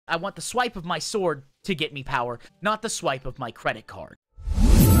I want the swipe of my sword to get me power, not the swipe of my credit card.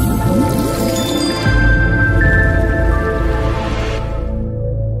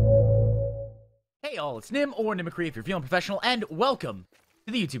 Hey all, it's Nim, or Nimicry if you're feeling professional, and welcome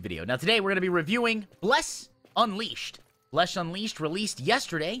to the YouTube video. Now today we're going to be reviewing Bless Unleashed. Bless Unleashed released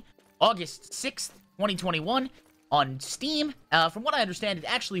yesterday, August 6th, 2021, on Steam. From what I understand, it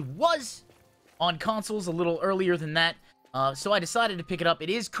actually was on consoles a little earlier than that, so I decided to pick it up. It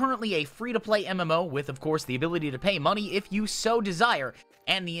is currently a free-to-play MMO with, of course, the ability to pay money if you so desire.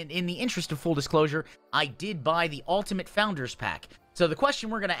 And in the interest of full disclosure, I did buy the Ultimate Founders Pack. So the question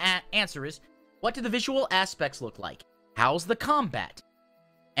we're going to answer is, what do the visual aspects look like? How's the combat?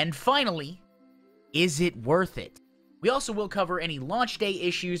 And finally, is it worth it? We also will cover any launch day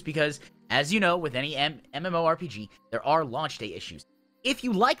issues because, as you know, with any MMORPG, there are launch day issues. If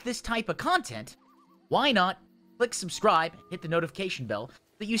you like this type of content, why not click subscribe, hit the notification bell,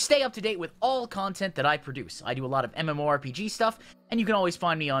 so that you stay up to date with all content that I produce. I do a lot of MMORPG stuff, and you can always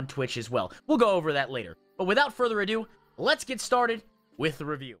find me on Twitch as well. We'll go over that later. But without further ado, let's get started with the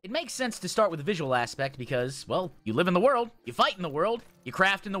review. It makes sense to start with the visual aspect because, well, you live in the world, you fight in the world, you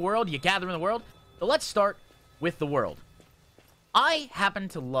craft in the world, you gather in the world. So let's start with the world. I happen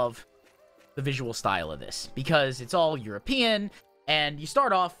to love the visual style of this because it's all European, and you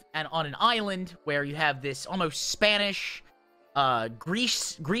start off on an island where you have this almost Spanish,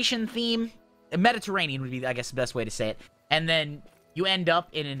 Grecian theme. Mediterranean would be, I guess, the best way to say it. And then you end up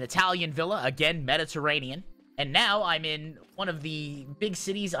in an Italian villa, again, Mediterranean. And now I'm in one of the big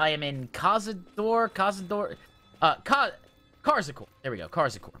cities. I am in Cazador, Karzakor. There we go,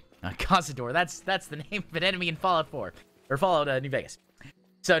 Karzakor. Cazador, that's the name of an enemy in Fallout 4, or Fallout New Vegas.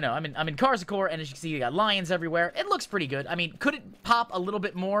 So no, I'm in Karzakor, and as you can see, you got lions everywhere. It looks pretty good. I mean, could it pop a little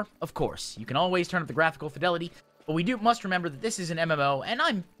bit more? Of course. You can always turn up the graphical fidelity, but we must remember that this is an MMO, and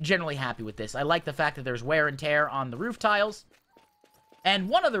I'm generally happy with this. I like the fact that there's wear and tear on the roof tiles. And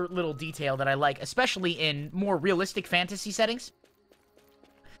one other little detail that I like, especially in more realistic fantasy settings,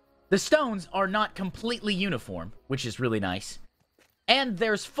 the stones are not completely uniform, which is really nice. And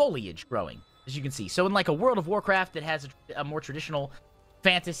there's foliage growing, as you can see. So in like a World of Warcraft that has a more traditional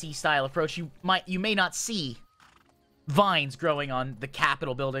fantasy style approach, you may not see vines growing on the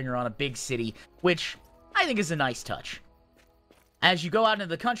Capitol building or on a big city, which I think is a nice touch. As you go out into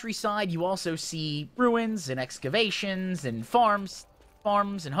the countryside, you also see ruins and excavations and farms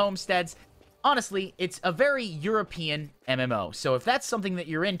and homesteads. Honestly, it's a very European MMO, so if that's something that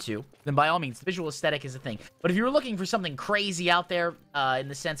you're into, then by all means, the visual aesthetic is a thing. But if you're looking for something crazy out there, in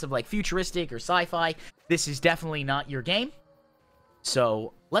the sense of like futuristic or sci-fi, this is definitely not your game.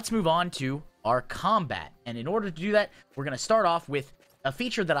 So let's move on to our combat. And in order to do that, we're going to start off with a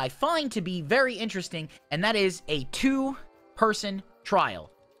feature that I find to be very interesting, and that is a two-person trial.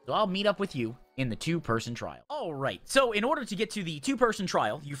 So I'll meet up with you in the two-person trial. Alright, so in order to get to the two-person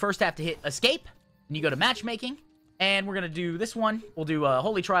trial, you first have to hit escape, and you go to matchmaking, and we're going to do this one. We'll do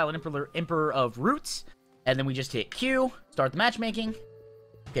Holy Trial and Emperor of Roots, and then we just hit Q, start the matchmaking.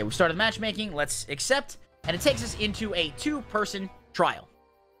 Okay, we started the matchmaking, let's accept, and it takes us into a two-person trial.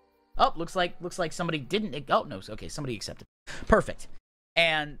 Oh, looks like somebody didn't, oh no, okay, somebody accepted. Perfect.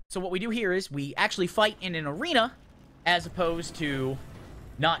 And so what we do here is we actually fight in an arena, as opposed to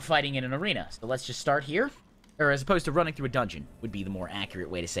not fighting in an arena. So let's just start here. Or as opposed to running through a dungeon would be the more accurate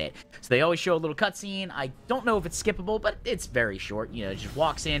way to say it. So they always show a little cutscene. I don't know if it's skippable, but it's very short. You know, it just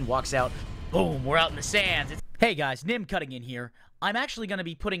walks in, walks out. Boom, we're out in the sands. Hey guys, Nim cutting in here. I'm actually going to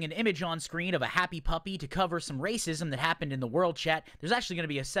be putting an image on screen of a happy puppy to cover some racism that happened in the world chat. There's actually going to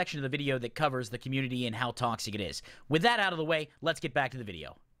be a section of the video that covers the community and how toxic it is. With that out of the way, let's get back to the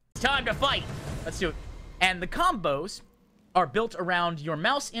video. It's time to fight! Let's do it. And the combos are built around your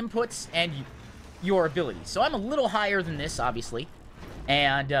mouse inputs and your abilities. So I'm a little higher than this, obviously.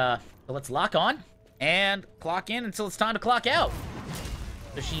 And, so let's lock on and clock in until it's time to clock out.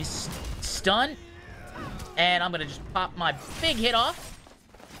 So she's stunned. And I'm gonna just pop my big hit off.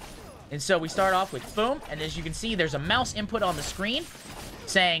 And so we start off with boom. And as you can see, there's a mouse input on the screen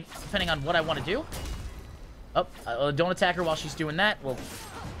saying, depending on what I want to do. Oh, don't attack her while she's doing that. We'll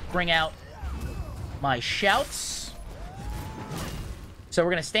bring out my shouts. So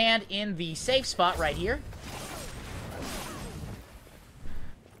we're going to stand in the safe spot right here.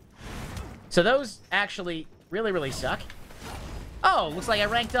 So those actually really, really suck. Oh, looks like I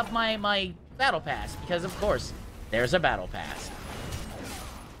ranked up my battle pass, because of course, there's a battle pass.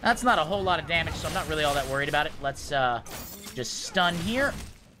 That's not a whole lot of damage, so I'm not really all that worried about it. Let's just stun here.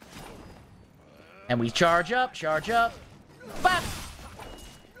 And we charge up, Bop!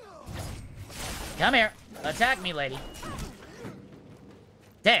 Come here. Attack me, lady.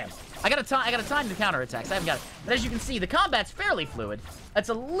 Damn. I got to time the counterattacks. I haven't got it. But as you can see, the combat's fairly fluid. It's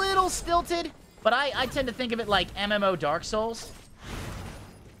a little stilted, but I tend to think of it like MMO Dark Souls.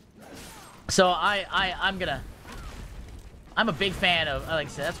 So I'm a big fan of, like I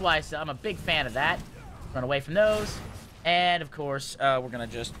said, that's why I said I'm a big fan of that. Run away from those. And, of course, we're going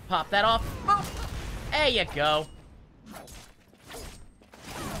to just pop that off. Boom. There you go.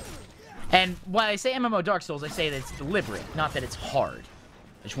 And when I say MMO Dark Souls, I say that it's deliberate, not that it's hard.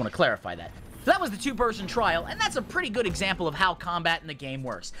 I just want to clarify that. So that was the two-person trial, and that's a pretty good example of how combat in the game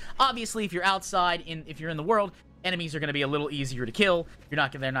works. Obviously, if you're outside, if you're in the world, enemies are going to be a little easier to kill. They're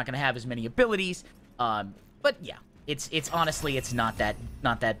not going to have as many abilities. But yeah, it's honestly, it's not that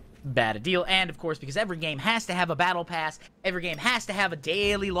bad a deal. And of course, because every game has to have a battle pass, every game has to have a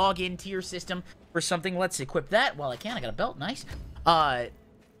daily login tier system for something. Let's equip that while I can. I got a belt, nice.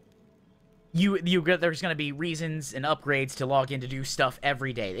 There's going to be reasons and upgrades to log in to do stuff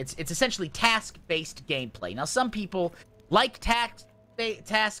every day. It's essentially task-based gameplay. Now, some people like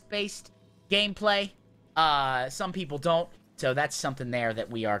task-based gameplay. Some people don't. So that's something there that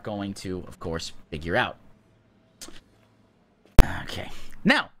we are going to, of course, figure out. Okay.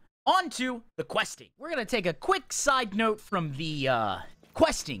 Now, on to the questing. We're going to take a quick side note from the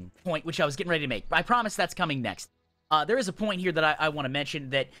questing point, which I was getting ready to make. I promise that's coming next. There is a point here that I want to mention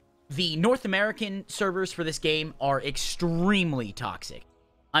that the North American servers for this game are extremely toxic.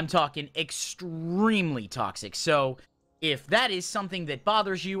 I'm talking extremely toxic. So, if that is something that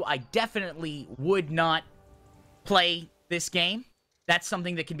bothers you, I definitely would not play this game. That's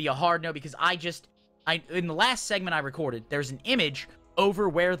something that can be a hard no, because in the last segment I recorded, there's an image over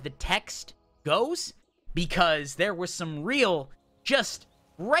where the text goes, because there was some real, just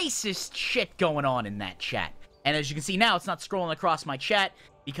racist shit going on in that chat. And as you can see now, it's not scrolling across my chat,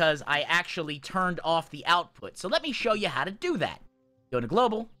 because I actually turned off the output. So let me show you how to do that. Go to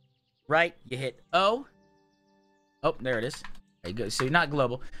global, right? You hit O. Oh, there it is. There you go. So you're not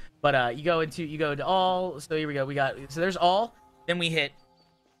global, but you go to all. So here we go. So there's all. Then we hit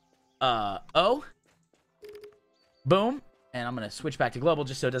O. Boom. And I'm gonna switch back to global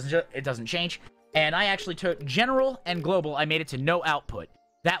just so it doesn't change. And I actually took general and global. I made it to no output.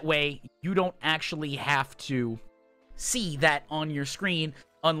 That way you don't actually have to see that on your screen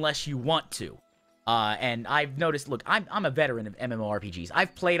unless you want to. And I've noticed, look, I'm a veteran of MMORPGs.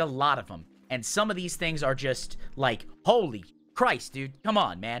 I've played a lot of them. And some of these things are just like, holy Christ, dude. Come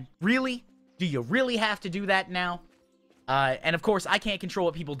on, man. Really? Do you really have to do that now? And of course, I can't control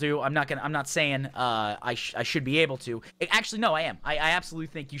what people do. I'm not saying I should be able to. Actually, no, I am. I absolutely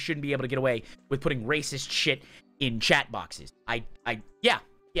think you shouldn't be able to get away with putting racist shit in chat boxes. Yeah.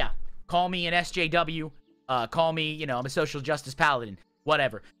 Call me an SJW. Call me, I'm a social justice paladin.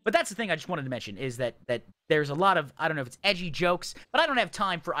 Whatever. But that's the thing I just wanted to mention, is that there's a lot of, I don't know if it's edgy jokes, but I don't have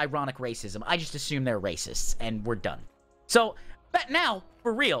time for ironic racism. I just assume they're racists, and we're done. So, but now,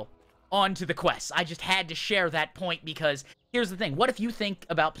 for real, on to the quests. I just had to share that point, because here's the thing. What if you think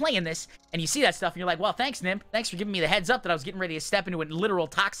about playing this, and you see that stuff, and you're like, well, thanks, Nim. Thanks for giving me the heads up that I was getting ready to step into a literal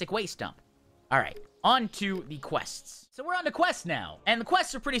toxic waste dump. Alright, on to the quests. So we're on to quests now, and the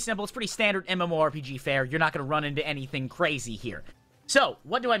quests are pretty simple. It's pretty standard MMORPG fare. You're not going to run into anything crazy here. So,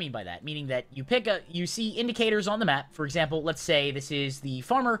 what do I mean by that? Meaning that you see indicators on the map. For example, let's say this is the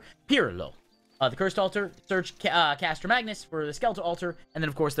Farmer Pirlo. The Cursed Altar, search Caster Magnus for the Skeletal Altar, and then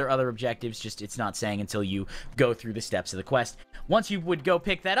of course there are other objectives, just it's not saying until you go through the steps of the quest. Once you would go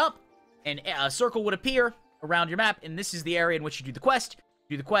pick that up, and a circle would appear around your map, and this is the area in which you do the quest.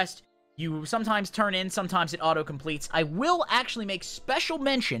 You sometimes turn in, sometimes it auto-completes. I will actually make special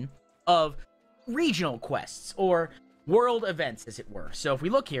mention of regional quests, or world events, as it were. So if we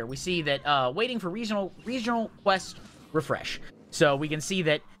look here, we see that waiting for regional quest refresh. So we can see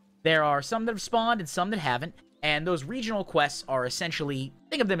that there are some that have spawned and some that haven't, and those regional quests are essentially,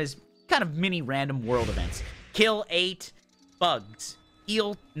 think of them as kind of mini random world events. Kill 8 bugs,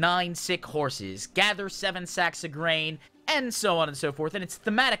 heal 9 sick horses, gather 7 sacks of grain, and so on and so forth, and it's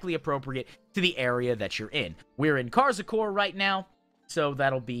thematically appropriate to the area that you're in. We're in Karzakor right now, so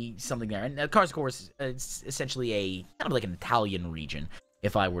that'll be something there. And Karzakor is essentially a kind of like an Italian region,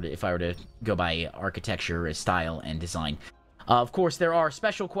 if I were to go by architecture, style, and design. Of course, there are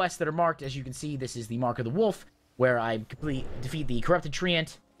special quests that are marked. As you can see, this is the Mark of the Wolf, where I defeat the Corrupted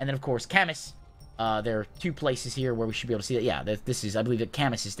Treant, and then, of course, Camus. There are 2 places here where we should be able to see that. Yeah, this is, I believe that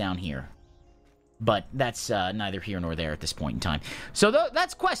Camus is down here. But that's neither here nor there at this point in time. So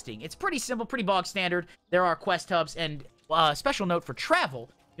that's questing. It's pretty simple, pretty bog standard. There are quest hubs, and special note for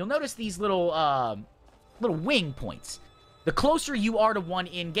travel, you'll notice these little wing points. The closer you are to one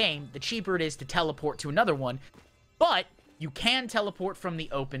in-game, the cheaper it is to teleport to another one. But you can teleport from the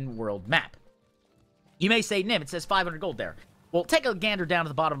open world map. You may say, Nim, it says 500 gold there. Well, take a gander down to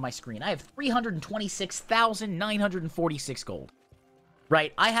the bottom of my screen. I have 326,946 gold.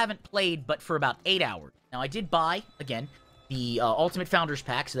 Right? I haven't played but for about 8 hours. Now, I did buy, again, the Ultimate Founders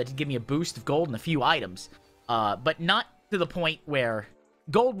Pack, so that did give me a boost of gold and a few items. But not to the point where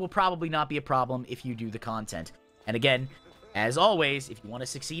gold will probably not be a problem if you do the content. And again, as always, if you want to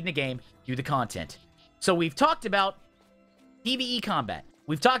succeed in a game, do the content. So we've talked about PvE combat.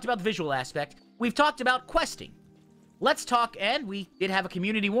 We've talked about the visual aspect. We've talked about questing. Let's talk, and we did have a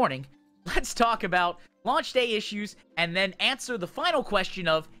community warning, let's talk about launch day issues and then answer the final question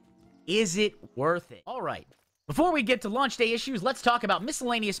of, is it worth it? Alright, before we get to launch day issues, let's talk about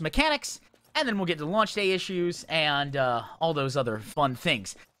miscellaneous mechanics, and then we'll get to launch day issues and all those other fun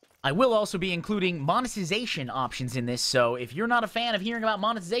things. I will also be including monetization options in this, so if you're not a fan of hearing about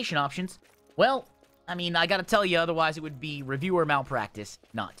monetization options, well, I mean, I gotta tell you, otherwise it would be reviewer malpractice,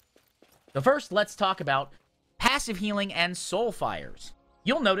 not. So first, let's talk about passive healing and soul fires.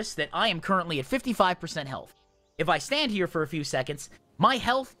 You'll notice that I am currently at 55% health. If I stand here for a few seconds, my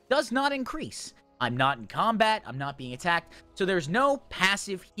health does not increase. I'm not in combat, I'm not being attacked, so there's no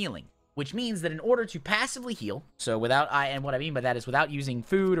passive healing, which means that in order to passively heal, so and what I mean by that is without using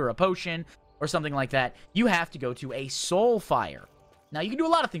food or a potion or something like that, you have to go to a soul fire. Now, you can do a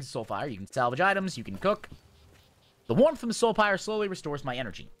lot of things with soul fire. You can salvage items, you can cook. The warmth from the soul fire slowly restores my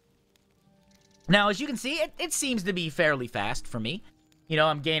energy. Now, as you can see, it seems to be fairly fast for me. You know,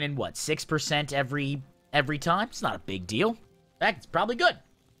 I'm gaining, what, 6% every time? It's not a big deal. In fact, it's probably good.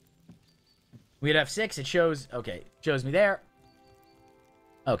 We'd have 6, it shows, okay, shows me there.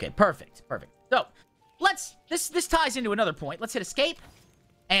 Okay, perfect, perfect. So, this ties into another point. Let's hit escape,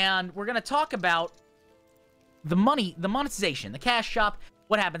 and we're going to talk about the monetization, the cash shop.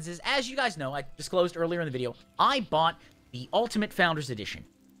 What happens is, as you guys know, I disclosed earlier in the video, I bought the Ultimate Founders Edition.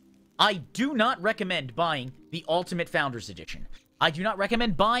 I do not recommend buying the Ultimate Founders Edition. I do not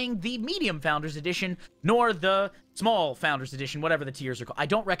recommend buying the Medium Founders Edition, nor the Small Founders Edition, whatever the tiers are called. I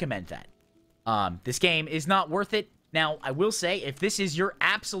don't recommend that. This game is not worth it. Now, I will say, if this is your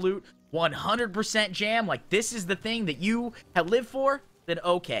absolute 100% jam, like this is the thing that you have lived for, then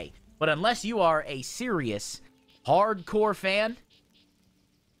okay. But unless you are a serious, hardcore fan,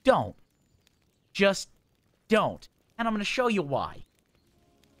 don't. Just don't. And I'm going to show you why.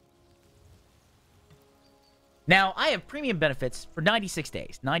 Now, I have premium benefits for 96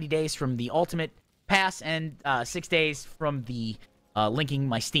 days. 90 days from the Ultimate Pass and 6 days from the linking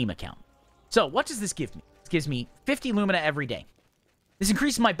my Steam account. So, what does this give me? This gives me 50 Lumina every day. This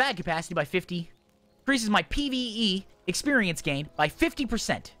increases my bag capacity by 50, increases my PvE experience gain by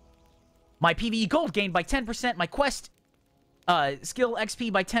 50%, my PvE gold gain by 10%, my quest skill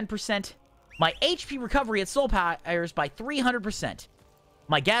XP by 10%, my HP recovery at soul fires by 300%,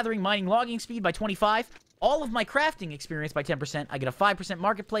 my gathering, mining, logging speed by 25%, all of my crafting experience by 10%, I get a 5%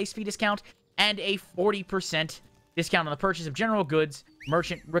 marketplace fee discount, and a 40% discount on the purchase of general goods,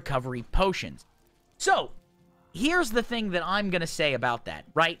 merchant recovery potions. So, here's the thing that I'm going to say about that,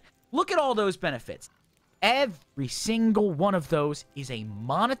 right? Look at all those benefits. Every single one of those is a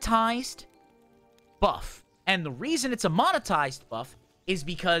monetized buff. And the reason it's a monetized buff is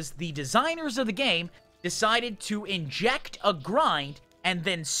because the designers of the game decided to inject a grind and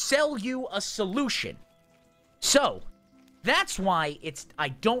then sell you a solution. So, that's why I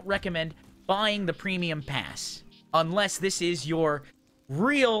don't recommend buying the premium pass. Unless this is your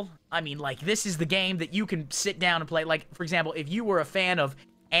real, I mean, like, this is the game that you can sit down and play. Like, for example, if you were a fan of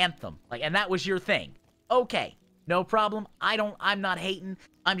Anthem, like, and that was your thing, okay, no problem. I'm not hating.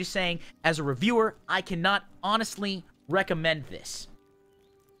 I'm just saying, as a reviewer, I cannot honestly recommend this.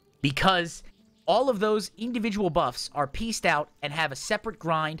 Because all of those individual buffs are pieced out and have a separate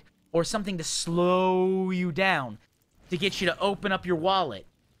grind or something to slow you down to get you to open up your wallet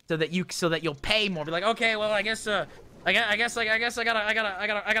so that you'll pay more. Be like, okay, well, I guess I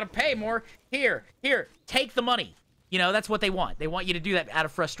gotta pay more. Here, take the money. You know, that's what they want. They want you to do that out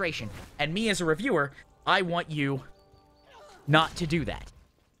of frustration. And me as a reviewer, I want you not to do that.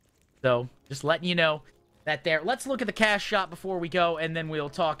 So, just letting you know that there. Let's look at the cash shop before we go, and then we'll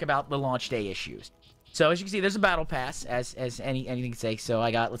talk about the launch day issues. So, as you can see, there's a battle pass, as anything can say. So,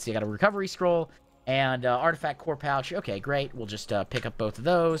 I got a recovery scroll and artifact core pouch. Okay, great. We'll just pick up both of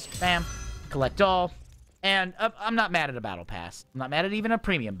those. Bam. Collect all. And I'm not mad at a battle pass. I'm not mad at even a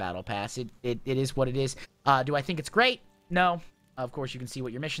premium battle pass. It is what it is. Do I think it's great? No. Of course, you can see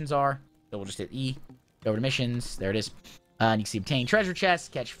what your missions are. So, we'll just hit E. Go over to missions. There it is. And you can see obtain treasure chests,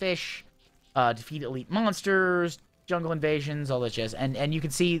 catch fish, defeat elite monsters, jungle invasions, all that jazz. And you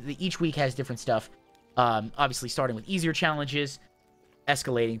can see that each week has different stuff. Obviously, starting with easier challenges,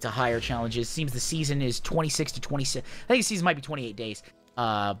 escalating to higher challenges. Seems the season is 26 to 26. I think the season might be 28 days.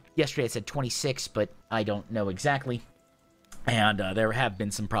 Yesterday it said 26, but I don't know exactly. And there have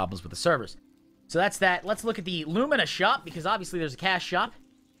been some problems with the servers. So that's that. Let's look at the Lumina shop, because obviously there's a cash shop.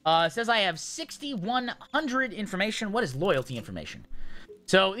 It says I have 6,100 information. What is loyalty information?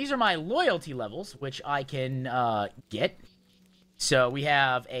 So these are my loyalty levels, which I can get. So we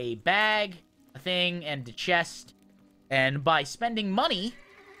have a bag, a thing, and a chest. And by spending money,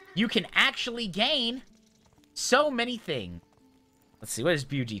 you can actually gain so many things. Let's see, what is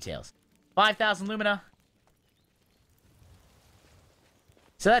view details? 5,000 Lumina.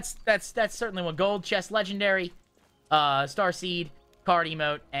 So that's certainly one. Gold, chest, legendary, star seed, card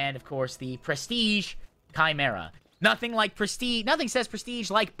emote, and of course the prestige chimera. Nothing like prestige. Nothing says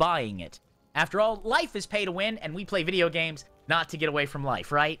prestige like buying it. After all, life is pay to win, and we play video games not to get away from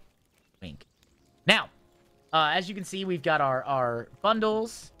life, right? Wink. Now, as you can see, we've got our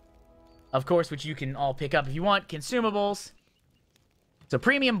bundles, of course, which you can all pick up if you want. Consumables. So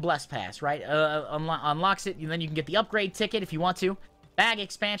premium bless pass, right? Unlocks it, and then you can get the upgrade ticket if you want to. Bag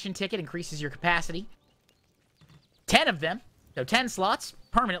expansion ticket increases your capacity. 10 of them, so 10 slots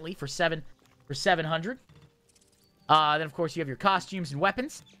permanently for 700. Then of course you have your costumes and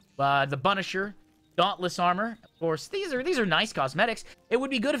weapons. The Punisher, Dauntless armor. Of course, these are nice cosmetics. It would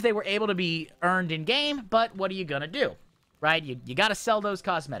be good if they were able to be earned in game, but what are you gonna do, right? You gotta sell those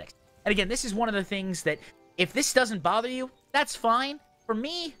cosmetics. And again, this is one of the things that if this doesn't bother you, that's fine. For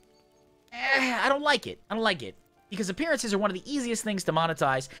me, I don't like it. I don't like it. Because appearances are one of the easiest things to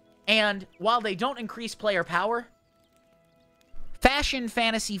monetize, and while they don't increase player power, Fashion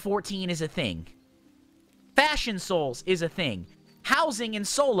Fantasy 14 is a thing. Fashion Souls is a thing. Housing in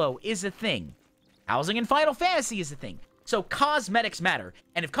Solo is a thing. Housing in Final Fantasy is a thing. So cosmetics matter,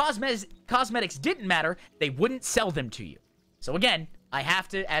 and if cosmetics didn't matter, they wouldn't sell them to you. So again, I have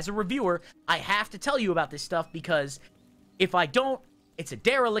to, as a reviewer, I have to tell you about this stuff, because if I don't, it's a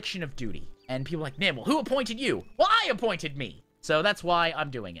dereliction of duty. And people are like, Nim, well, who appointed you? Well, I appointed me. So that's why I'm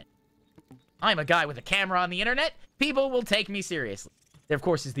doing it. I'm a guy with a camera on the internet. People will take me seriously. There, of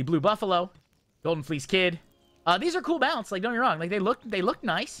course, is the Blue Buffalo, Golden Fleece Kid. These are cool mounts. Like, don't get me wrong. Like, they look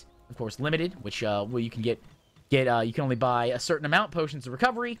nice. Of course, limited, which well, you can get you can only buy a certain amount. Potions of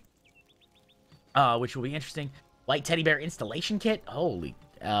recovery, which will be interesting. White Teddy Bear installation kit. Holy,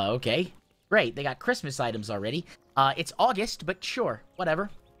 okay, great. They got Christmas items already. It's August, but sure, whatever.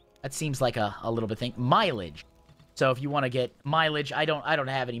 That seems like a little bit thing. Mileage. So if you want to get mileage, I don't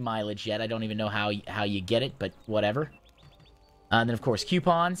have any mileage yet. I don't even know how you get it, but whatever. And then of course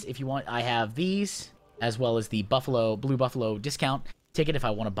coupons. If you want, I have these, as well as the Blue Buffalo discount ticket if I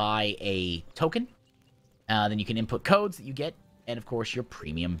want to buy a token. Then you can input codes that you get, and of course your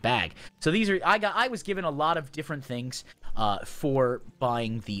premium bag. So these are I was given a lot of different things for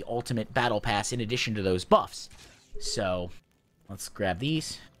buying the Ultimate Battle Pass in addition to those buffs. So let's grab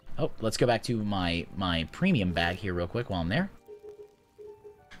these. Oh, let's go back to my premium bag here real quick while I'm there.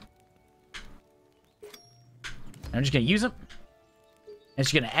 I'm just going to use them. I'm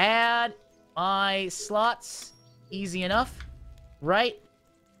just going to add my slots. Easy enough. Right?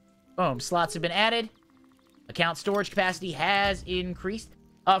 Boom. Slots have been added. Account storage capacity has increased.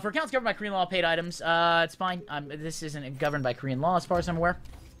 For accounts governed by Korean law paid items, it's fine. This isn't governed by Korean law as far as I'm aware.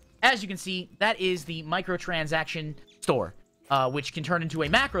 As you can see, that is the microtransaction store. Which can turn into a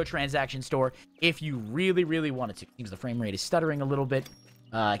macro transaction store if you really, really wanted to. Seems the frame rate is stuttering a little bit.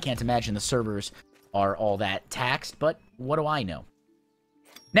 I can't imagine the servers are all that taxed, but what do I know?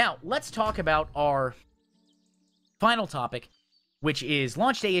 Now, let's talk about our final topic, which is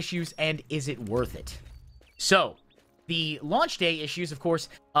launch day issues and is it worth it? So, the launch day issues, of course,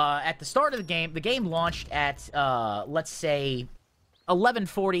 at the start of the game launched at, let's say,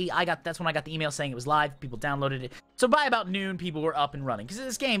 11:40. That's when I got the email saying it was live. People downloaded it. So by about noon, people were up and running. Because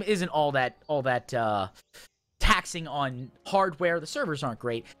this game isn't all that taxing on hardware. The servers aren't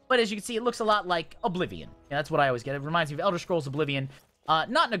great. But as you can see, it looks a lot like Oblivion. Yeah, that's what I always get. It reminds me of Elder Scrolls Oblivion.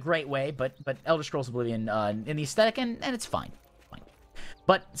 Not in a great way, but Elder Scrolls Oblivion in the aesthetic, and it's fine.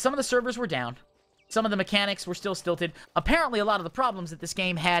 But some of the servers were down. Some of the mechanics were still stilted. Apparently, a lot of the problems that this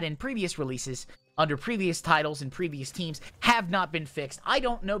game had in previous releases, under previous titles and previous teams, have not been fixed. I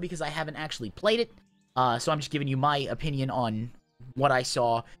don't know because I haven't actually played it. So I'm just giving you my opinion on what I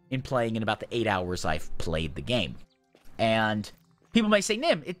saw in playing in about the 8 hours I've played the game. And people may say,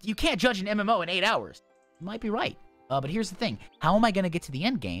 Nim, you can't judge an MMO in 8 hours. You might be right. But here's the thing. How am I going to get to the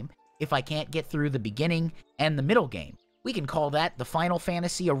end game if I can't get through the beginning and the middle game? We can call that the Final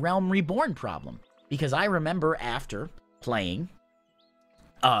Fantasy A Realm Reborn problem. Because I remember after playing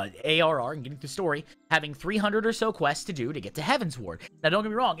ARR and getting through story, having 300 or so quests to do to get to Heaven's Ward. Now, don't get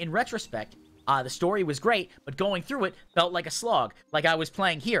me wrong, in retrospect, the story was great, but going through it felt like a slog. Like I was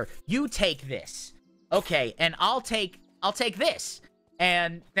playing, here, you take this. Okay, and I'll take this.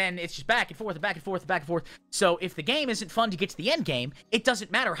 And then it's just back and forth and back and forth and back and forth. So if the game isn't fun to get to the end game, it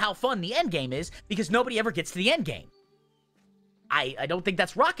doesn't matter how fun the end game is, because nobody ever gets to the end game. I don't think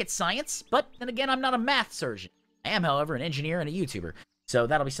that's rocket science, but then again, I'm not a math surgeon. I am, however, an engineer and a YouTuber. So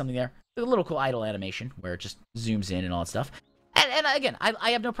that'll be something there. A little cool idle animation where it just zooms in and all that stuff. And again,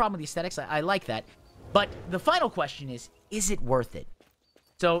 I have no problem with the aesthetics. I like that. But the final question is it worth it?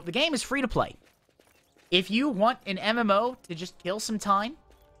 So the game is free to play. If you want an MMO to just kill some time,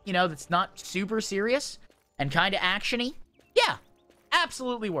 you know, that's not super serious and kind of action-y, yeah,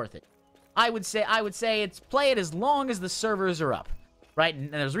 absolutely worth it. I would say it's play it as long as the servers are up, right?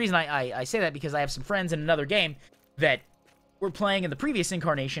 And there's a reason I say that, because I have some friends in another game that were playing in the previous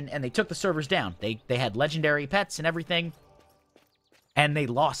incarnation, and they took the servers down. They had legendary pets and everything, and they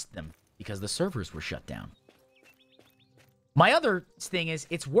lost them because the servers were shut down. My other thing is,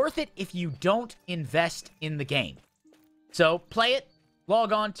 it's worth it if you don't invest in the game. So, play it,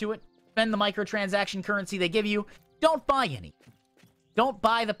 log on to it, spend the microtransaction currency they give you, don't buy any. Don't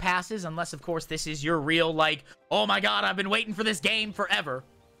buy the passes unless, of course, this is your real, like, oh my god, I've been waiting for this game forever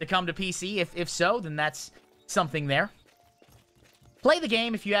to come to PC. If so, then that's something there. Play the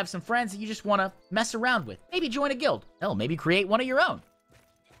game if you have some friends that you just want to mess around with. Maybe join a guild. Hell, maybe create one of your own.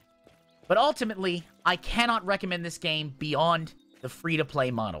 But ultimately, I cannot recommend this game beyond the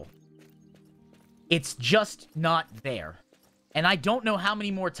free-to-play model. It's just not there. And I don't know how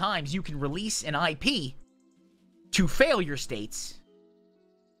many more times you can release an IP to failure states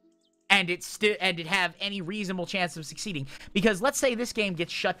and it have any reasonable chance of succeeding. Because let's say this game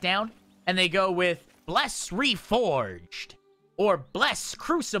gets shut down and they go with Bless Reforged, or Bless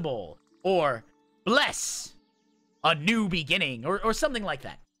Crucible, or Bless A New Beginning, or something like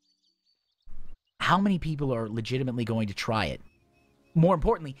that. How many people are legitimately going to try it? More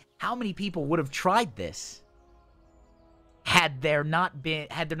importantly, how many people would have tried this had there not been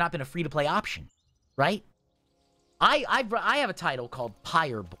a free-to-play option, right? I have a title called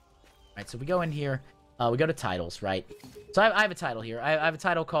Pyreborn, right? So we go in here, we go to titles, right? So I have a title here. I have a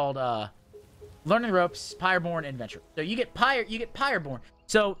title called Learning the Ropes, Pyreborn Adventure. So you get Pyreborn.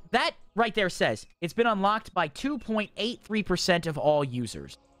 So that right there says it's been unlocked by 2.83% of all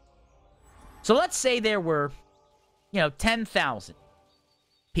users. So let's say there were, 10,000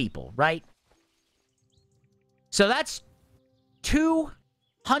 people, right? So that's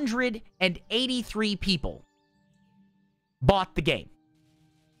 283 people bought the game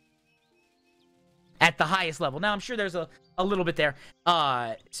at the highest level. Now, I'm sure there's a little bit there.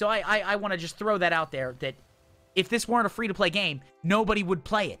 So I want to just throw that out there, that if this weren't a free-to-play game, nobody would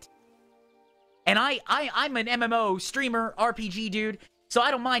play it. And I'm an MMO streamer, RPG dude, so I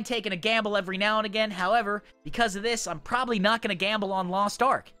don't mind taking a gamble every now and again. However, because of this, I'm probably not going to gamble on Lost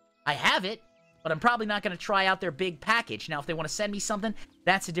Ark. I have it, but I'm probably not going to try out their big package. Now, if they want to send me something,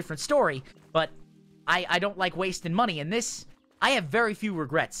 that's a different story. But I don't like wasting money. And this, I have very few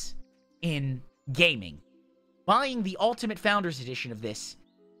regrets in gaming. Buying the Ultimate Founders Edition of this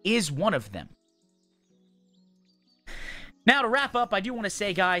is one of them. Now, to wrap up, I do want to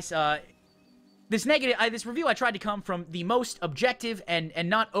say, guys, this review, I tried to come from the most objective and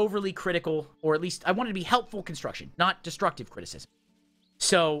not overly critical, or at least I wanted to be helpful construction, not destructive criticism.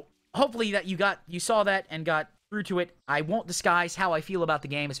 So, hopefully that you saw that and got through to it. I won't disguise how I feel about the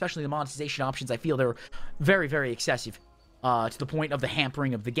game, especially the monetization options. I feel they're very, very excessive, to the point of the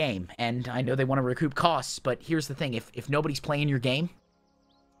hampering of the game. And I know they want to recoup costs, but here's the thing. If nobody's playing your game,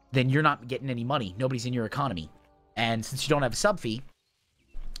 then you're not getting any money. Nobody's in your economy. And since you don't have a sub fee,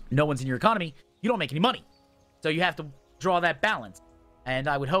 no one's in your economy, you don't make any money. So you have to draw that balance. And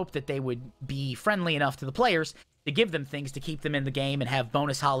I would hope that they would be friendly enough to the players to give them things to keep them in the game and have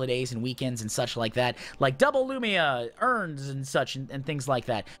bonus holidays and weekends and such like that. Like double Lumia, earns and such, and things like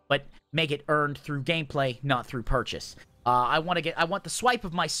that. But make it earned through gameplay, not through purchase. I want the swipe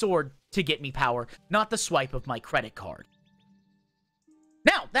of my sword to get me power, not the swipe of my credit card.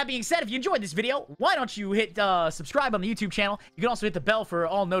 Now, that being said, if you enjoyed this video, why don't you hit subscribe on the YouTube channel. You can also hit the bell for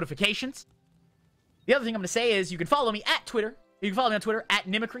all notifications. The other thing I'm going to say is you can follow me at Twitter. You can follow me on Twitter at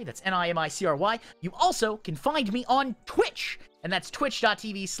Nimicry. That's Nimicry. You also can find me on Twitch, and that's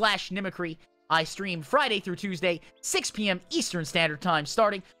twitch.tv/Nimicry. I stream Friday through Tuesday, 6 p.m. Eastern Standard Time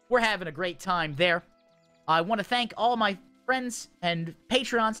starting. We're having a great time there. I want to thank all my friends and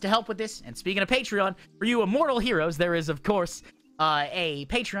Patreons to help with this. And speaking of Patreon, for you immortal heroes, there is, of course, a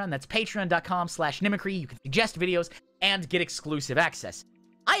Patreon. That's patreon.com/Nimicry. You can suggest videos and get exclusive access.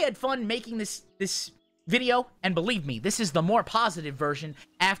 I had fun making this video, and believe me, this is the more positive version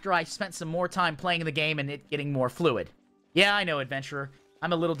after I spent some more time playing the game and it getting more fluid. Yeah, I know, Adventurer.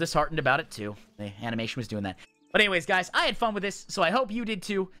 I'm a little disheartened about it, too. The animation was doing that. But anyways, guys, I had fun with this, so I hope you did,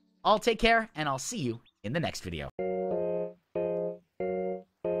 too. I'll take care, and I'll see you in the next video.